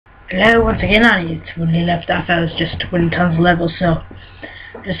Hello, once again on YouTube. When we left off, I was just winning tons of levels, so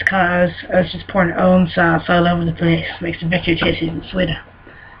I was just pouring own sauce all over the place. Makes the victory taste even sweeter.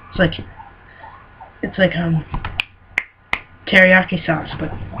 It's like teriyaki sauce,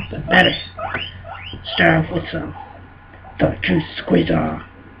 but better. Start off with some the Juice Squeezer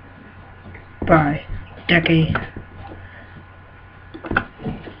by Decade.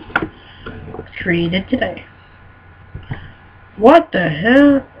 Created today. What the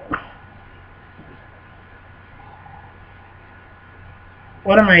hell?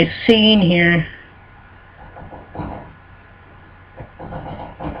 What am I seeing here?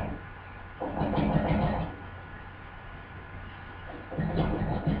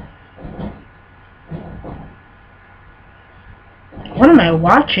 What am I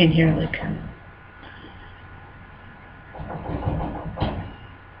watching here? Like,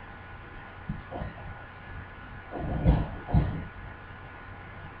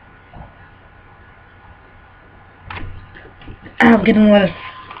 I'm getting a lot of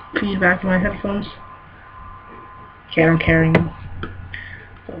feedback in my headphones. Okay, I'm carrying them.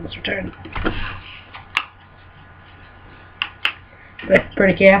 So let's return. But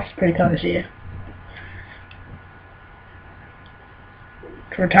pretty chaos, pretty cool to see you.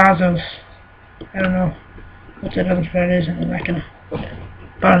 Cortazos. I don't know what that other part is, and I'm not gonna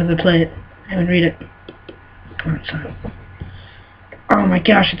bother to play it. I haven't read it. Come on, son. Oh my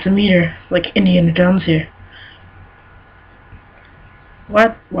gosh, it's a meter, like Indiana Jones here.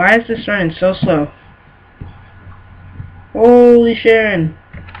 What? Why is this running so slow? Holy Sharon!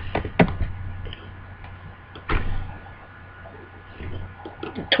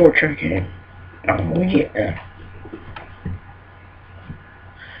 The torture game. Oh yeah.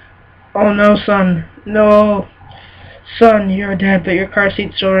 Oh no, son. No. Son, you're dead, but your car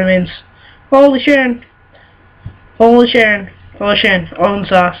seat still remains. Holy Sharon! Holy Sharon! Holy Sharon! Own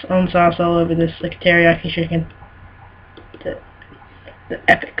sauce all over this, like teriyaki chicken. The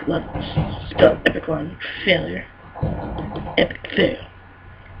epic levels. Spelled epic one. Failure. Epic fail.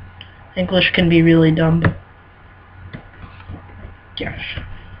 English can be really dumb. Gosh.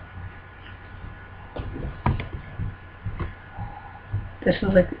 This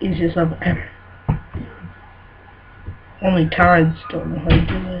is like the easiest level ever. Only tards don't know how to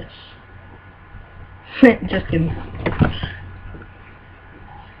do this. Just kidding.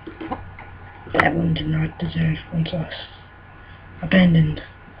 That one did not deserve one sauce. Abandoned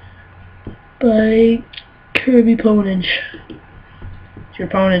by Kirby Ponage. If you're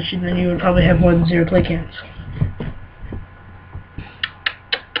Ponage, then you would probably have more than 0 play counts.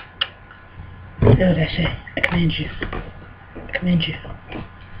 What did I say? I command you. I command you.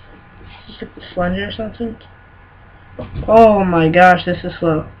 Is this like the Slender or something? Oh my gosh, this is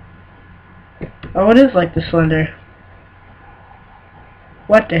slow. Oh, it is like the Slender.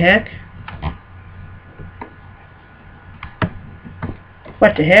 What the heck?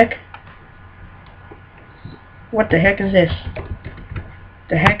 What the heck? What the heck is this?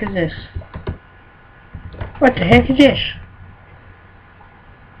 The heck is this? What the heck is this?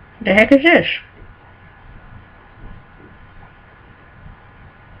 The heck is this?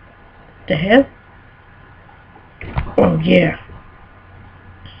 The hell? Oh yeah.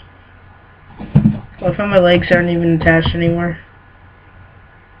 What if my legs aren't even attached anymore?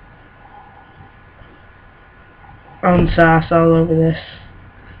 Own sauce all over this.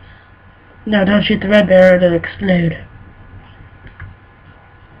 No, don't shoot the red bear, it'll explode.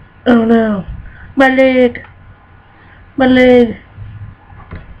 Oh no. My leg! My leg!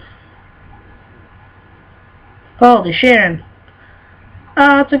 Holy Sharon!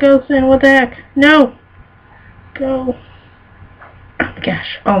 Oh, it's a ghost thing, what the heck? No! Go! Oh my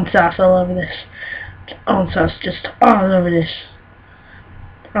gosh, own sauce all over this. Own sauce just all over this.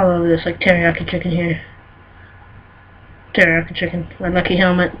 All over this, like teriyaki chicken here. Teriyaki chicken. My lucky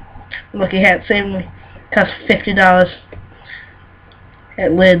helmet. My lucky hat saved me. Cost $50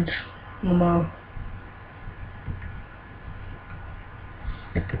 at Lids in the mall.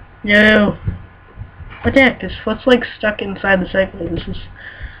 No! What the heck? This foot's like stuck inside the cycle. This is...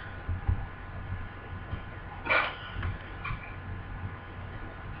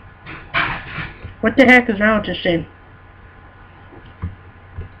 What the heck is wrong with this thing?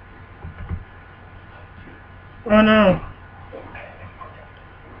 Oh no.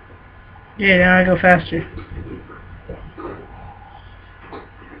 Yeah, now I go faster.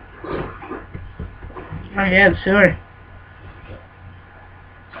 Oh yeah, the sewer.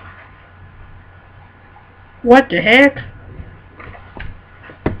 What the heck?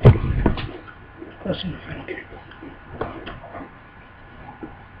 Close enough, I don't care.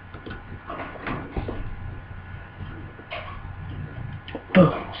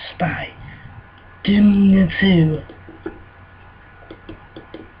 Boom. spy. Dim-tsu.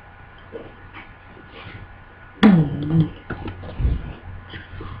 Boom.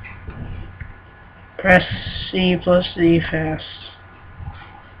 Press C plus Z fast.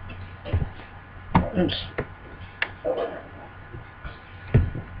 Oops.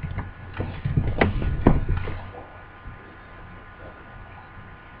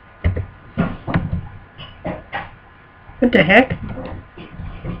 What the heck?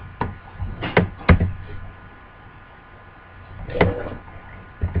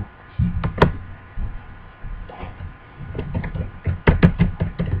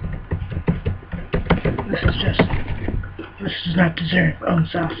 This does not deserve own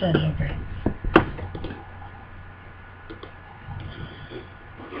sauce over.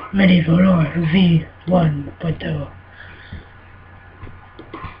 Medieval Lore V1.0.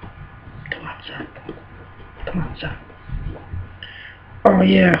 Come on, son. Come on, son. Oh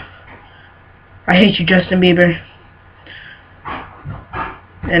yeah. I hate you, Justin Bieber.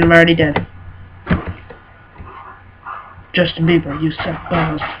 And I'm already dead. Justin Bieber, you suck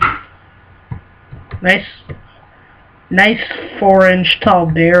balls. Nice 4-inch tall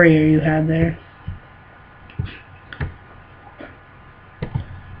barrier you had there.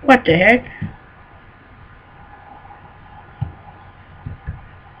 What the heck?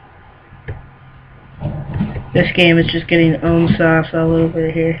 This game is just getting own sauce all over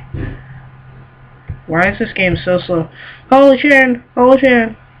here. Why is this game so slow? Holy Sharon! Holy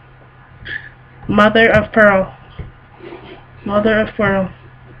Sharon! Mother of pearl. Mother of pearl.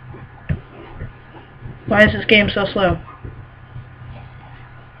 Why is this game so slow?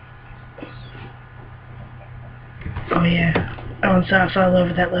 Oh yeah. Own sauce all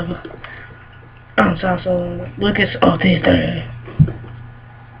over that level. Own sauce all over. Lucas, oh, these three.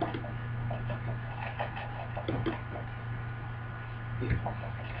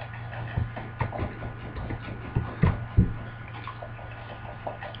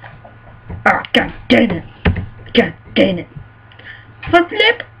 Oh, god dang it. God dang it. Front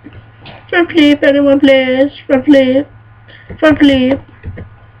flip. Front flip, anyone please. Front flip. Front flip.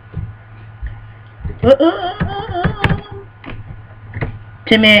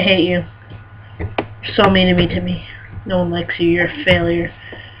 Timmy, I hate you. You're so mean to me, Timmy. No one likes you. You're a failure.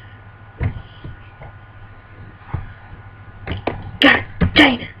 God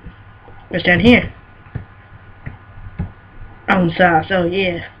dang it. What's down here? Own sauce. Oh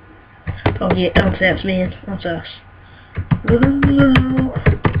yeah. Oh yeah. Own sauce, man. Own sauce.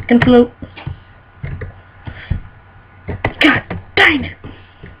 Can float. God dang it.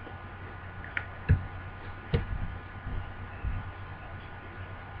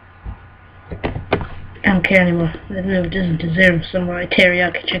 I don't care anymore. It doesn't deserve some of my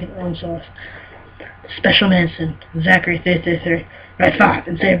teriyaki chicken own sauce. Special medicine. Zachary 333. Right 5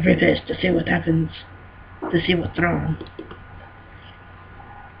 and save every fist to see what happens. To see what's wrong.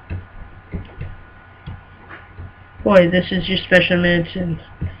 Boy, this is your special medicine.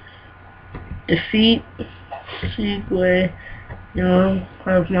 Defeat. Segue. You know,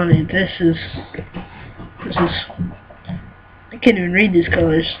 have money. This is. I can't even read these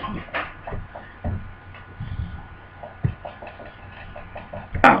colors.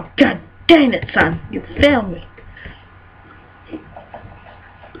 Oh, god dang it, son. You failed me.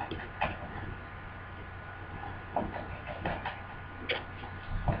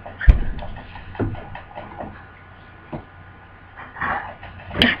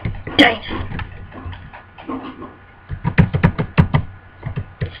 God dang it.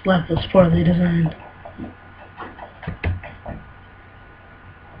 This level is poorly designed.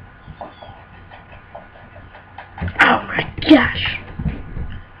 Oh my gosh.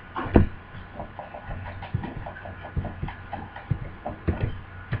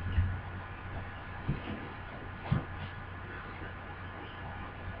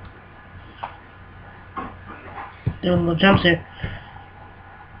 Doing little jumps here.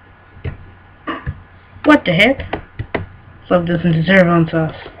 What the heck? This level doesn't deserve on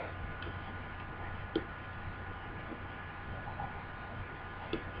sauce.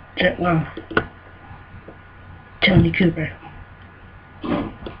 Well, Tony Cooper.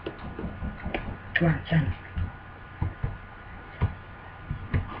 Come on, son.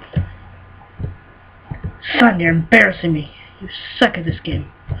 Son, you're embarrassing me. You suck at this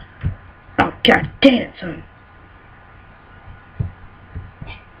game. Oh, god damn it, son.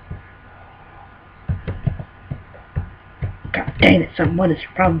 God dang it, son. What is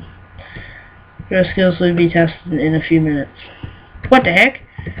your problem? Your skills will be tested in a few minutes. What the heck?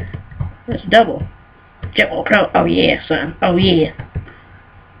 That's double. Jetwell Pro. Oh yeah, son. Oh yeah.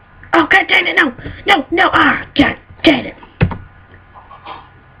 Oh god dang it, no! No, no! Ah, god dang it!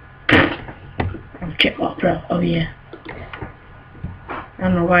 Kickball Pro. Oh yeah. I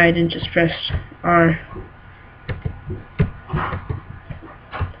don't know why I didn't just press R.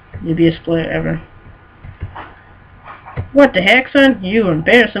 Newbiest player ever. What the heck, son? You were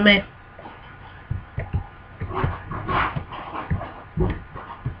embarrassing me.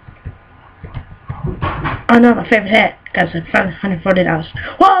 Oh no, my favorite hat. That's $140.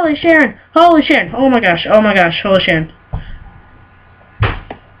 Holy Sharon! Holy Sharon! Oh my gosh! Oh my gosh! Holy Sharon!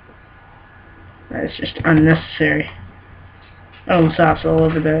 That's just unnecessary. Oh, sauce all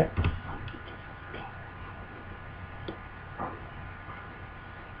over that.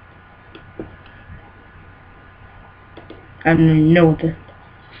 I don't even know what the...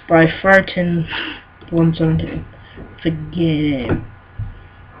 By farting 117. Forget it.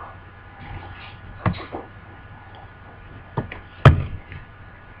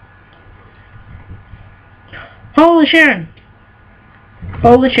 Holy Sharon!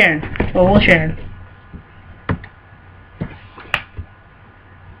 Holy Sharon! Holy Sharon!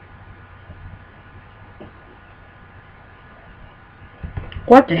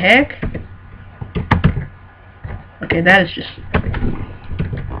 What the heck? Okay, that is just...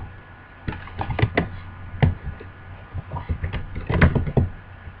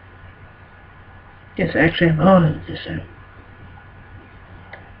 Yes, actually I'm on this time.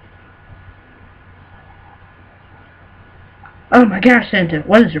 Oh my gosh, Santa,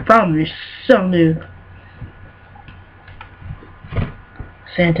 what is your problem? You're so new.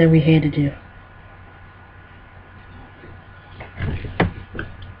 Santa, we hated you.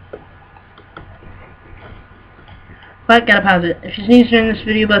 But gotta pause it. If you sneeze during this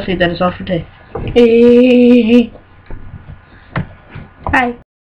video, BuzzFeed, that is all for today. Hey.